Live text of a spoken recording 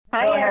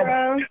Hi,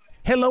 Arrow.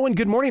 Hello and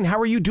good morning. How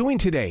are you doing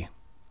today?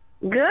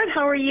 Good.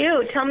 How are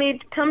you? Tell me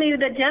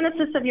the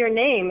genesis of your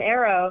name,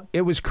 Arrow.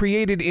 It was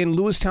created in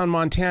Lewistown,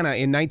 Montana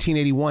in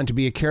 1981 to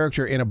be a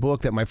character in a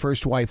book that my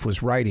first wife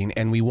was writing,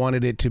 and we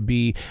wanted it to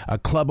be a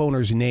club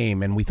owner's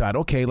name, and we thought,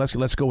 okay,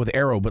 let's go with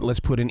Arrow, but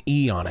let's put an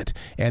E on it.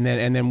 And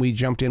then we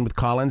jumped in with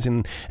Collins,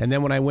 and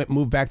then when I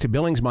moved back to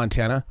Billings,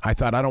 Montana, I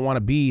thought I don't want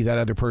to be that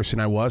other person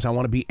I was. I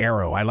want to be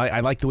Arrow. I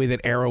like the way that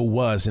Arrow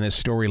was in this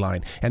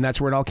storyline, and that's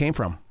where it all came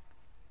from.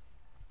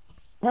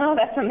 Oh,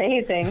 that's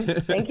amazing.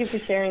 Thank you for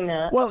sharing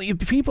that. Well,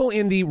 people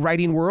in the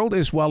writing world,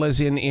 as well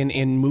as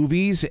in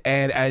movies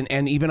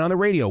and even on the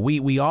radio,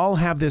 we all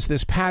have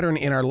this pattern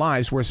in our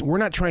lives where we're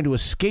not trying to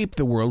escape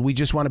the world. We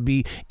just want to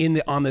be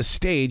on the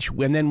stage.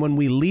 And then when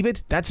we leave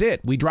it, that's it.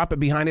 We drop it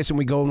behind us and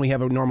we go and we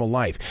have a normal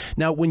life.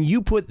 Now, when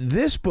you put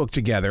this book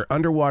together,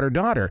 Underwater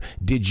Daughter,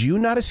 did you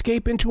not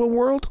escape into a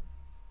world?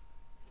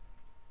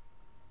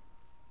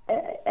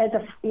 As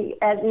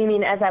you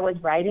mean, as I was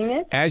writing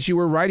it? As you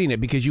were writing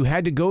it, because you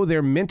had to go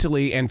there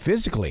mentally and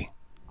physically.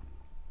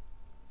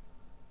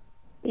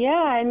 Yeah,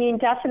 I mean,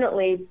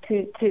 definitely.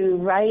 To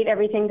write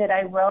everything that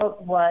I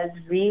wrote was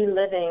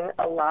reliving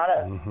a lot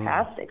of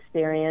past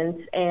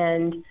experience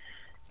and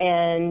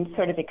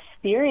sort of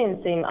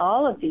experiencing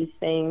all of these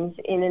things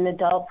in an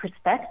adult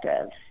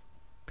perspective.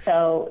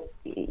 So,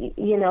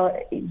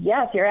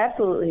 yes, you're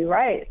absolutely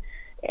right.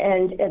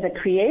 And as a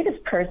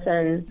creative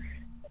person,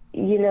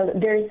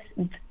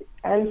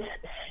 I'm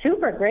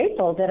super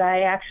grateful that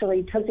I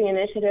actually took the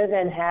initiative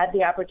and had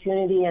the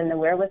opportunity and the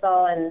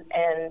wherewithal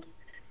and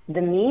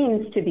the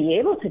means to be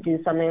able to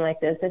do something like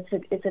this.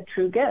 It's a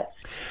true gift.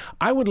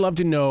 I would love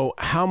to know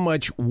how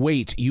much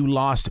weight you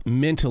lost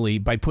mentally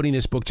by putting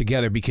this book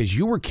together, because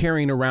you were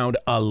carrying around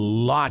a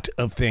lot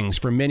of things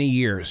for many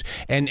years.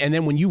 And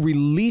then when you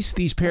release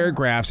these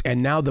paragraphs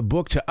and now the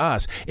book to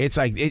us, it's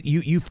like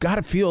you've got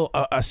to feel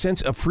a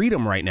sense of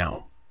freedom right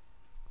now.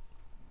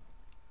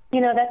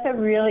 That's a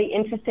really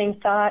interesting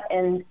thought,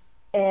 and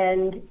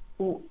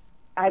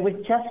I was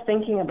just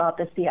thinking about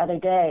this the other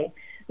day.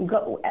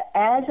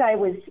 As I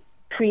was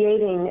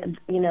creating,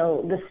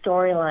 the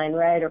storyline,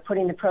 right, or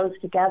putting the prose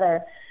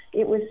together,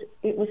 it was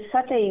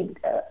such a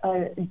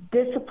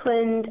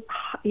disciplined,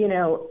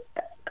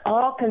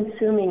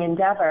 all-consuming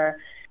endeavor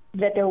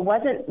that there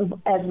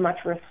wasn't as much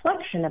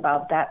reflection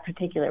about that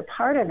particular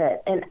part of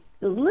it. And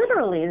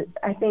literally,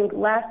 I think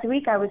last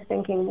week I was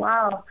thinking,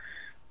 wow,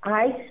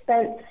 I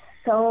spent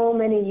so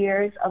many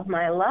years of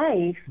my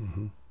life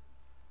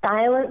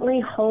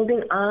silently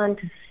holding on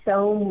to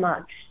so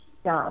much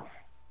stuff,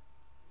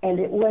 and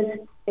it was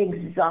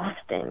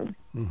exhausting.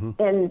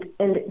 And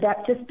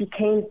that just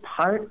became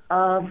part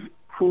of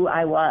who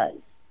I was,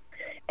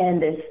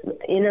 and this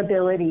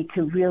inability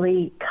to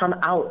really come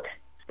out,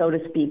 so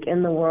to speak,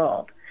 in the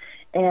world.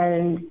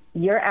 And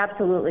you're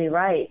absolutely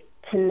right.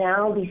 To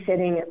now be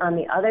sitting on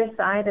the other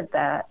side of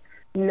that,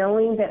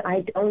 knowing that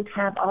I don't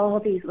have all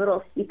of these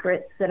little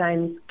secrets that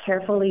I'm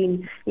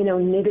carefully,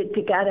 knitted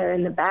together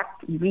in the back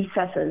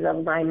recesses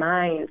of my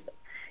mind.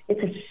 It's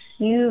a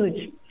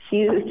huge,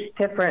 huge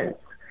difference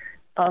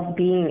of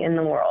being in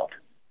the world.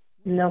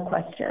 No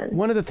question.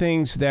 One of the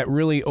things that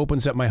really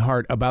opens up my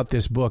heart about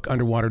this book,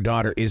 Underwater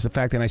Daughter, is the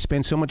fact that I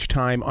spend so much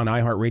time on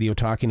iHeartRadio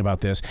talking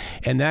about this,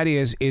 and that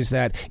is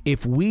that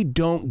if we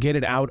don't get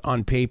it out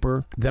on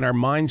paper, then our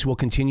minds will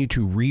continue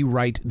to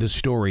rewrite the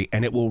story,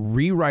 and it will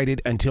rewrite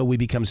it until we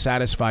become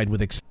satisfied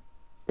with it.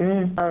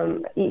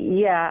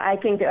 Yeah, I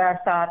think that our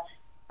thoughts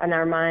and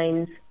our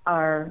minds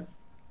are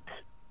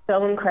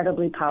so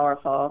incredibly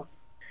powerful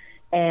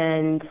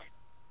and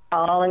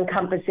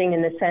all-encompassing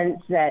in the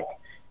sense that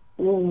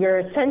we're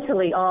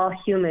essentially all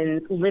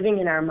humans living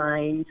in our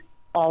minds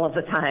all of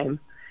the time,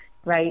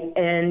 right?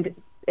 And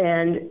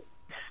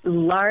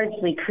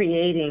largely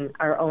creating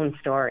our own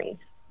stories.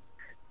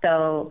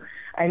 So,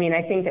 I mean,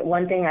 I think that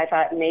one thing I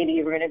thought maybe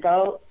you were going to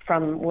go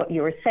from what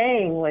you were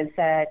saying was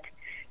that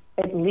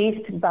at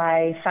least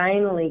by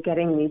finally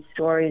getting these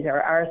stories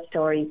or our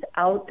stories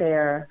out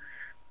there,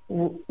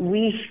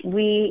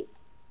 we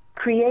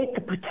create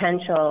the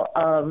potential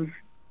of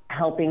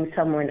helping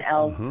someone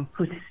else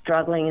who's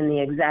struggling in the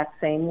exact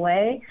same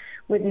way,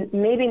 with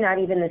maybe not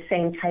even the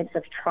same types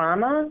of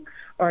trauma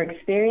or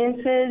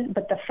experiences,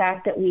 but the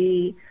fact that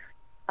we,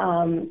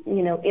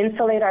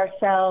 insulate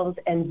ourselves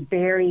and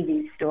bury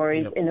these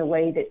stories in a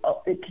way that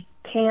it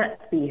can't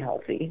be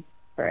healthy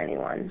for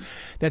anyone.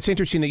 That's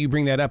interesting that you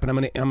bring that up, and I'm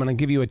going to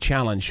give you a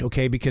challenge,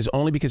 okay? Because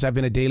I've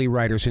been a daily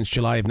writer since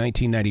July of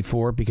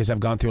 1994, because I've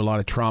gone through a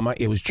lot of trauma.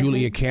 It was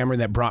Julia Cameron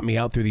that brought me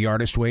out through the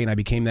artist way, and I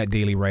became that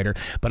daily writer.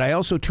 But I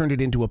also turned it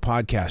into a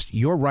podcast.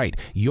 You're right.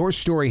 Your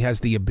story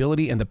has the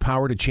ability and the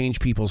power to change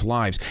people's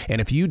lives.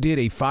 And if you did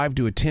a 5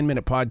 to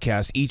 10-minute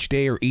podcast each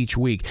day or each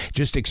week,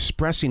 just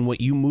expressing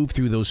what you move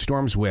through those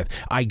storms with,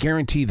 I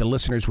guarantee the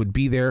listeners would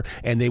be there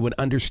and they would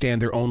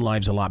understand their own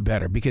lives a lot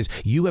better, because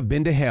you have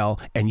been to hell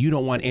and you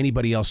don't want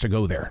anybody else to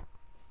go there.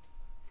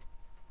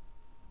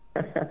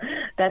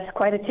 That's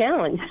quite a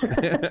challenge.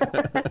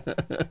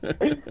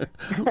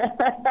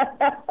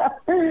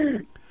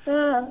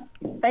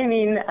 I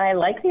mean, I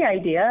like the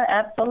idea,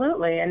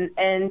 absolutely. And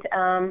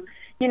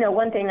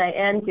one thing I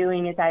am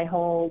doing is I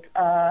hold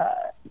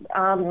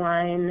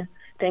online,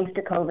 thanks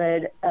to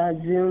COVID,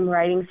 Zoom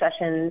writing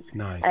sessions.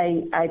 Nice.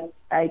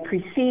 I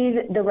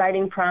precede the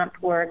writing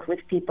prompt work with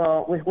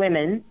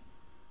women,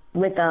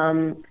 with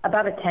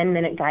about a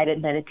 10-minute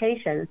guided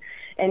meditation.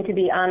 And to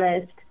be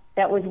honest,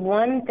 that was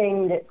one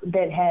thing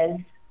that has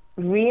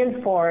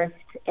reinforced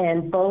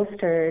and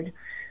bolstered,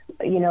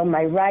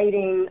 my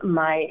writing,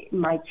 my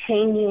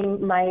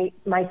changing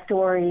my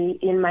story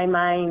in my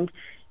mind,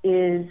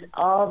 is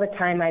all the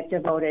time I've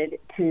devoted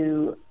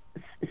to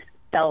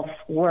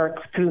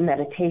self-work through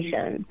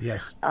meditation.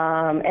 Yes.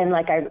 And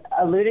like I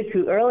alluded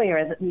to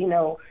earlier,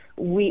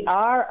 we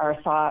are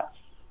our thoughts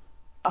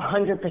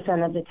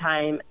 100% of the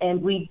time,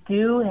 and we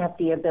do have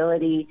the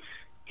ability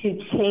to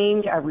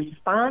change our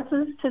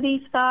responses to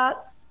these thoughts,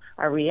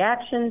 our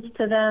reactions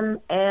to them,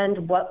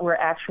 and what we're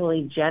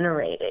actually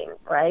generating,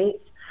 right?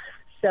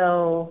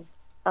 So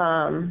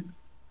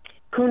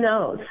who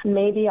knows?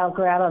 Maybe I'll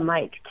grab a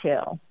mic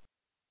too.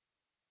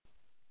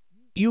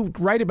 You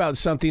write about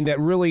something that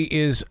really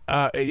is,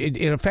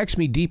 it affects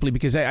me deeply,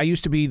 because I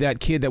used to be that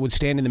kid that would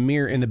stand in the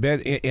mirror in the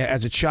bed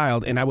as a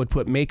child, and I would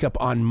put makeup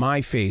on my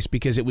face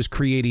because it was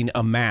creating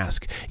a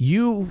mask.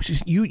 You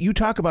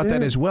talk about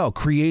that as well,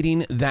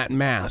 creating that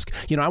mask.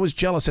 I was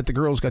jealous that the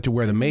girls got to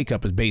wear the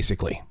makeup,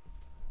 basically.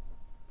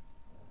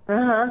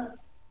 I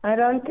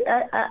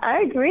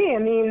agree. I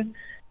mean,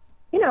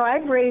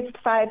 I've raised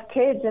 5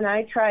 kids, and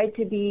I tried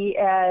to be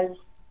as,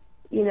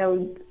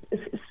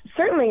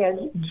 certainly as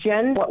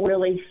what we're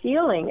really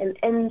feeling.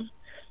 And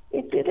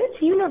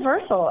it's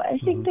universal. I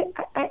think that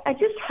I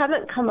just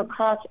haven't come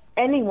across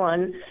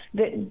anyone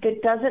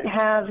that doesn't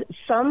have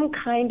some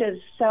kind of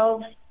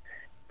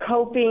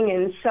self-coping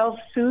and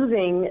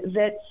self-soothing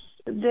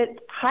that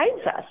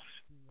hides us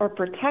or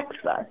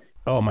protects us.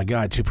 Oh, my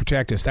God, to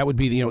protect us. That would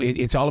be,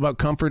 it's all about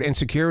comfort and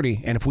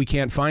security. And if we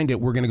can't find it,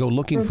 we're going to go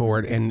looking for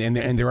it. And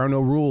there are no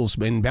rules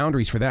and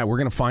boundaries for that. We're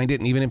going to find it,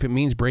 and even if it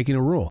means breaking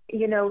a rule.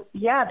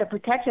 The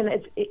protection,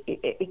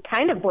 it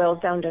kind of boils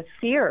down to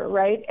fear,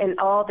 right? And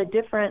all the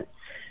different,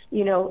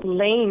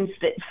 lanes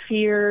that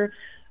fear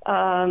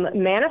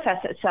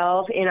manifests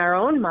itself in our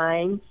own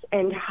minds.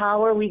 And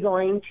how are we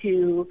going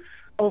to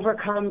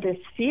overcome this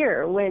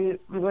fear when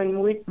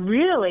we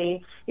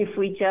really, if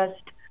we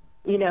just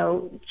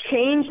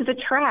change the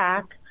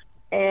track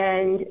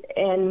and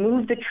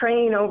move the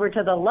train over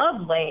to the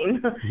love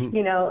lane,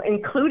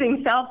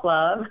 including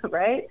self-love,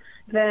 right?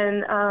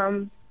 Then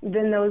I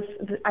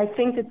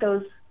think that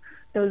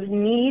those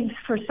needs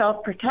for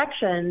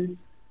self-protection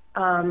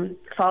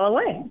fall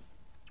away.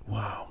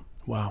 Wow.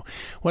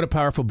 What a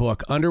powerful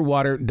book,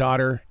 Underwater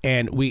Daughter.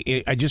 And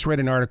I just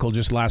read an article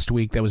just last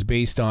week that was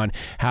based on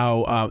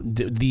how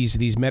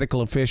these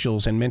medical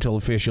officials and mental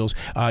officials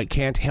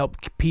can't help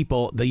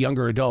people, the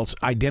younger adults,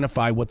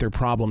 identify what their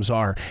problems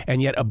are.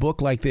 And yet a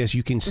book like this,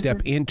 you can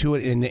step into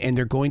it, and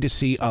they're going to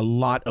see a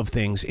lot of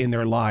things in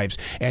their lives.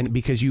 And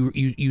because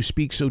you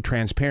speak so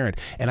transparent.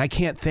 And I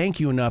can't thank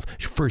you enough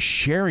for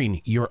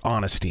sharing your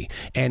honesty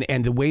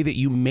and the way that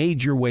you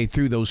made your way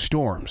through those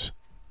storms.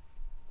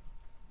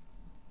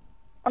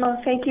 Oh,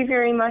 thank you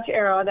very much,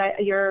 Errol.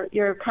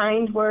 Your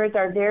kind words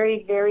are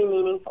very, very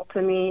meaningful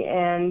to me,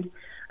 and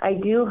I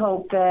do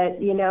hope that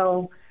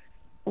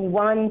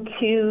 1,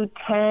 2,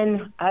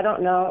 10, I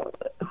don't know,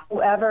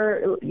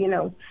 whoever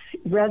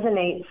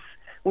resonates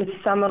with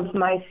some of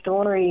my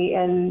story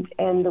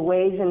and the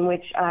ways in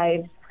which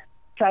I've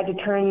tried to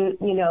turn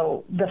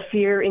the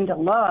fear into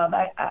love.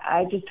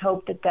 I just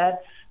hope that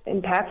that's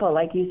impactful,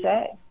 like you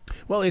say.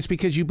 Well, it's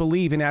because you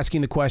believe in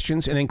asking the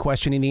questions and then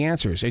questioning the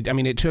answers.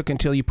 It took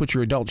until you put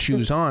your adult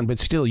shoes on, but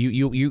still,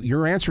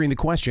 you're answering the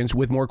questions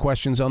with more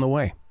questions on the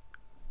way.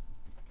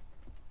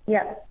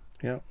 Yeah.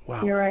 Yeah.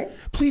 Wow. You're right.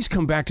 Please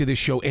come back to this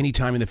show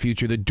anytime in the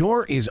future. The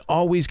door is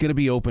always going to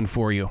be open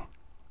for you.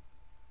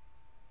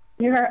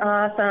 You're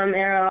awesome,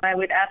 Errol. I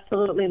would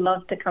absolutely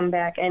love to come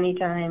back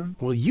anytime.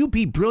 Well, you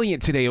be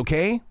brilliant today,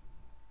 okay?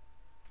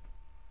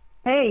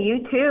 Hey,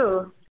 you too.